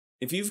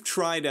If you've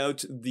tried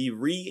out the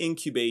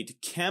Reincubate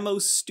Camo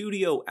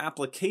Studio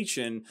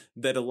application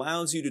that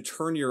allows you to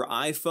turn your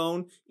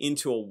iPhone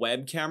into a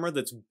web camera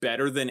that's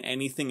better than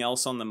anything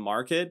else on the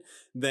market,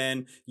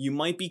 then you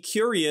might be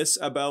curious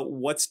about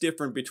what's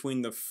different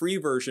between the free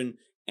version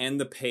and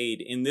the paid.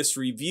 In this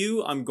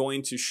review, I'm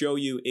going to show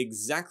you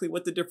exactly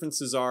what the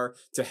differences are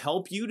to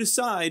help you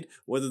decide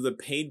whether the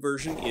paid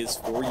version is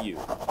for you.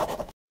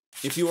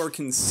 If you are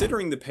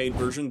considering the paid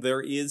version,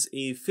 there is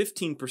a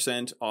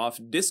 15% off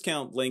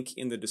discount link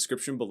in the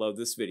description below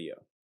this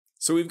video.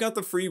 So we've got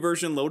the free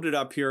version loaded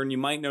up here, and you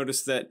might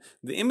notice that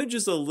the image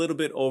is a little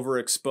bit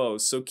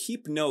overexposed. So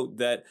keep note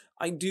that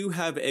I do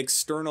have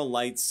external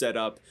lights set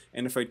up,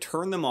 and if I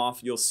turn them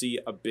off, you'll see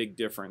a big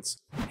difference.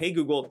 Hey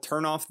Google,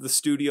 turn off the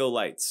studio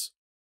lights.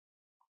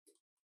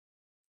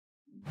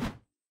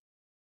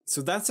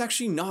 So that's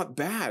actually not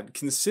bad,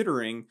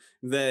 considering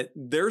that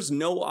there's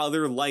no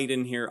other light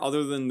in here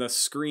other than the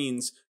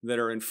screens that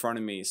are in front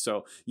of me.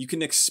 So you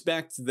can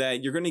expect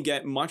that you're going to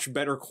get much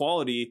better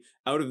quality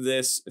out of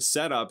this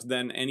setup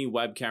than any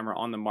web camera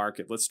on the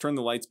market. Let's turn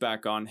the lights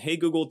back on. Hey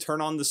Google, turn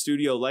on the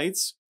studio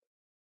lights.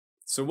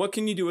 So what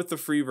can you do with the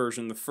free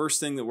version? The first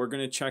thing that we're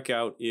going to check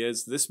out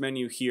is this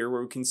menu here,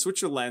 where we can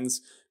switch a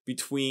lens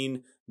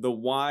between the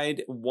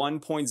wide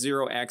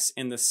 1.0x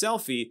and the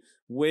selfie,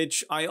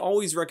 which I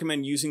always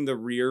recommend using the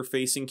rear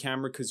facing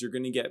camera because you're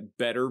going to get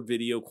better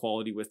video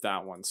quality with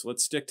that one. So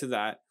let's stick to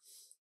that.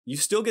 You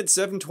still get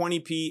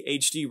 720p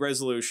HD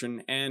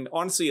resolution, and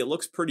honestly it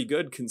looks pretty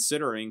good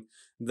considering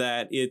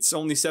that it's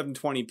only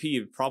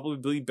 720p,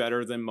 probably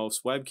better than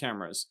most web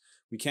cameras.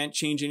 We can't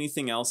change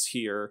anything else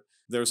here.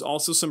 There's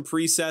also some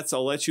presets.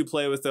 I'll let you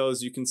play with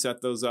those. You can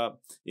set those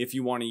up if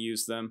you want to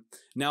use them.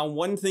 Now,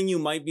 one thing you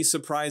might be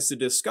surprised to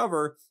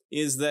discover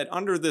is that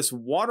under this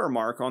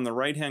watermark on the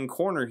right-hand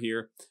corner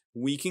here,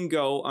 we can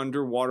go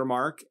under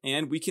watermark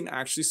and we can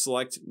actually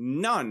select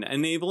none,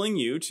 enabling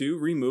you to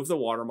remove the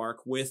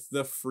watermark with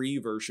the free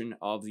version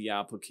of the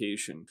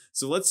application.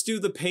 So let's do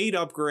the paid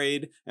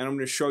upgrade, and I'm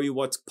going to show you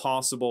what's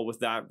possible with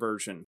that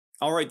version.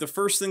 All right, the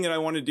first thing that I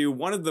want to do,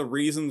 one of the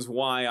reasons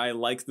why I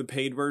like the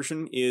paid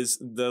version is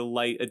the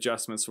light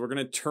adjustments. So we're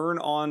going to turn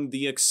on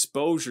the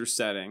exposure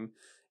setting,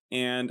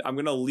 and I'm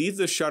going to leave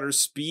the shutter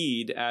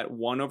speed at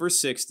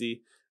 1/60,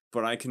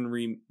 but I can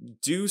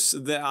reduce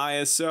the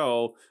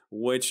ISO,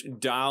 which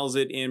dials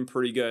it in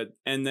pretty good.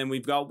 And then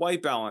we've got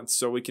white balance,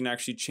 so we can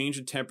actually change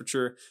the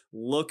temperature,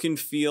 look and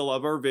feel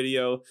of our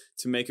video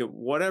to make it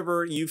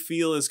whatever you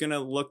feel is going to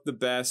look the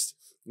best.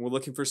 We're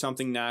looking for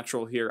something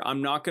natural here.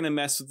 I'm not going to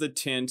mess with the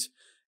tint.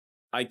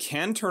 I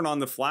can turn on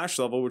the flash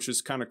level, which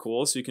is kind of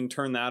cool. So you can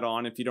turn that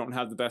on if you don't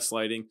have the best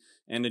lighting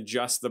and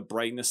adjust the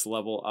brightness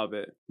level of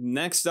it.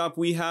 Next up,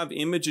 we have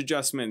image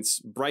adjustments,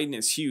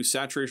 brightness, hue,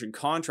 saturation,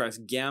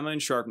 contrast, gamma,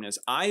 and sharpness.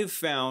 I've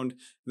found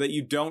that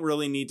you don't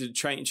really need to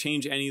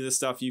change any of this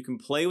stuff. You can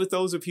play with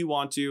those if you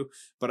want to,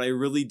 but I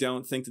really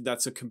don't think that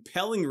that's a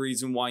compelling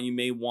reason why you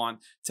may want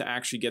to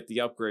actually get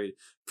the upgrade.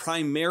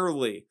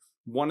 Primarily,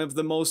 one of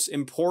the most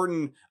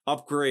important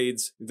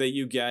upgrades that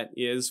you get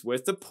is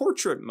with the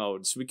portrait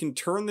mode. So we can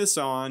turn this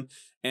on,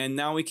 and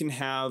now we can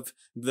have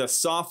the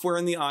software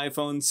in the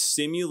iPhone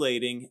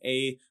simulating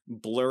a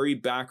blurry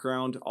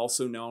background,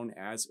 also known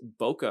as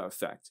bokeh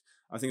effect.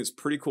 I think it's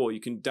pretty cool.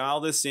 You can dial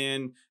this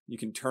in, you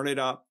can turn it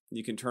up,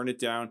 you can turn it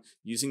down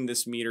using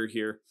this meter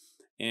here.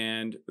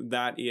 And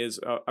that is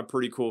a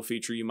pretty cool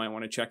feature you might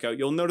want to check out.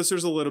 You'll notice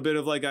there's a little bit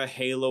of like a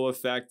halo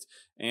effect,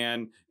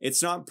 and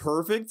it's not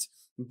perfect,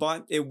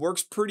 but it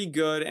works pretty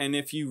good. And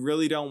if you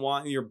really don't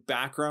want your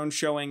background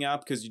showing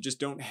up because you just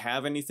don't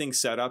have anything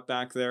set up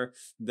back there,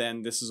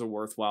 then this is a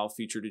worthwhile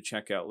feature to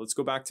check out. Let's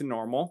go back to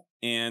normal.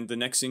 And the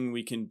next thing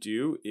we can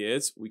do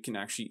is we can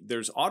actually,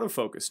 there's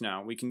autofocus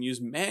now. We can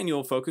use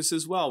manual focus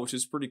as well, which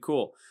is pretty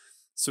cool.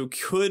 So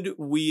could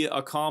we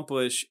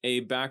accomplish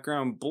a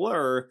background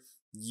blur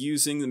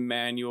using the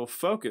manual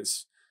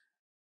focus?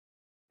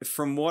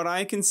 From what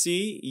I can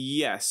see,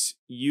 yes,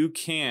 you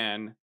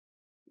can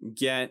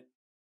get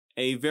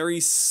a very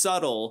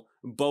subtle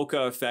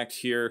bokeh effect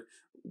here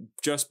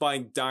just by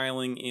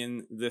dialing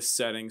in this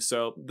setting.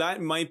 So that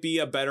might be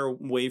a better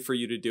way for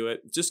you to do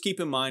it. Just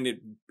keep in mind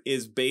it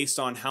is based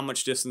on how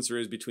much distance there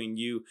is between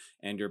you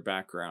and your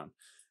background.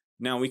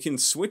 Now we can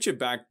switch it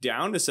back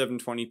down to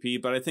 720p,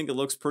 but I think it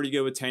looks pretty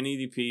good with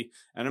 1080p.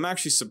 And I'm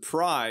actually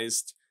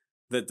surprised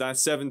that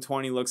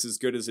 720 looks as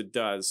good as it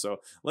does.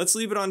 So let's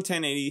leave it on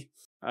 1080.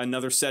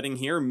 Another setting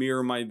here,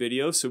 mirror my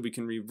video, so we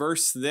can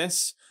reverse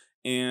this,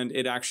 and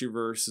it actually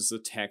reverses the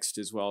text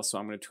as well. So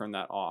I'm going to turn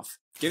that off.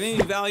 Get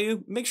any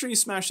value? Make sure you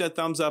smash that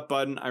thumbs up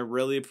button. I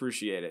really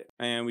appreciate it.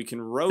 And we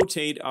can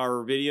rotate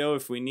our video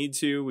if we need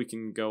to. We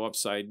can go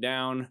upside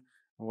down,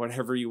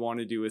 whatever you want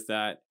to do with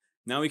that.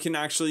 Now we can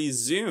actually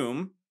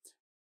zoom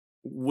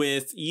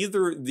with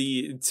either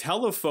the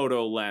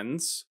telephoto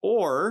lens,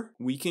 or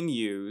we can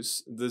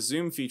use the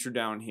zoom feature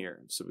down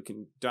here. So we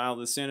can dial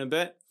this in a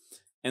bit,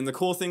 And the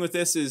cool thing with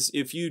this is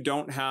if you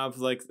don't have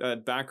like a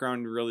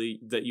background really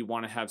that you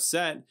want to have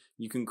set,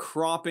 you can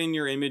crop in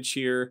your image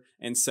here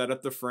and set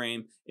up the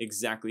frame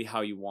exactly how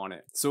you want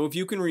it. So if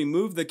you can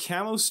remove the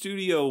Camo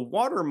Studio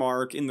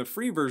watermark in the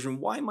free version,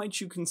 why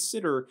might you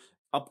consider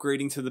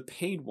upgrading to the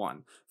paid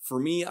one? For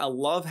me, I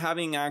love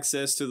having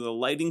access to the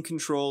lighting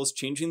controls,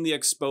 changing the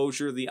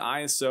exposure, the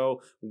ISO,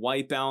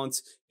 white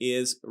balance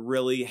is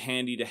really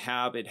handy to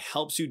have. It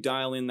helps you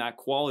dial in that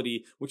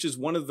quality, which is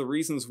one of the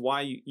reasons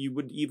why you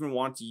would even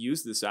want to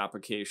use this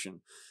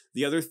application.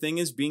 The other thing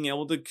is being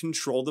able to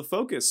control the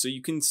focus. So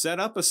you can set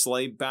up a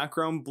slight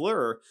background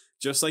blur,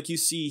 just like you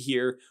see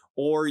here,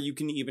 or you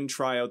can even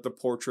try out the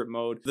portrait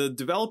mode. The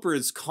developer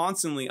is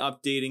constantly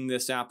updating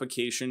this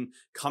application,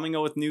 coming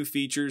out with new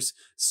features,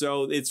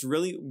 so it's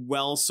really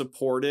well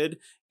supported,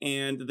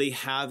 and they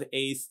have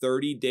a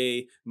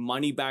 30-day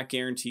money-back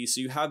guarantee,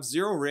 so you have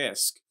zero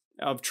risk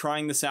of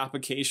trying this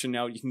application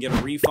out. You can get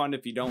a refund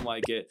if you don't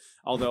like it,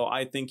 although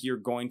I think you're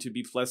going to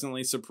be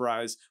pleasantly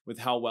surprised with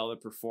how well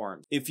it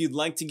performs. If you'd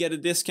like to get a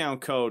discount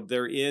code,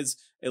 there is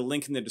a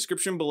link in the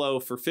description below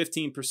for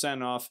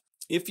 15% off.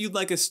 If you'd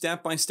like a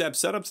step-by-step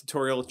setup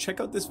tutorial, check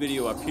out this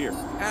video up here.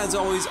 As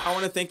always, I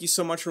want to thank you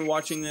so much for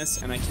watching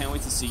this, and I can't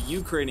wait to see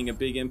you creating a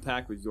big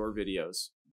impact with your videos.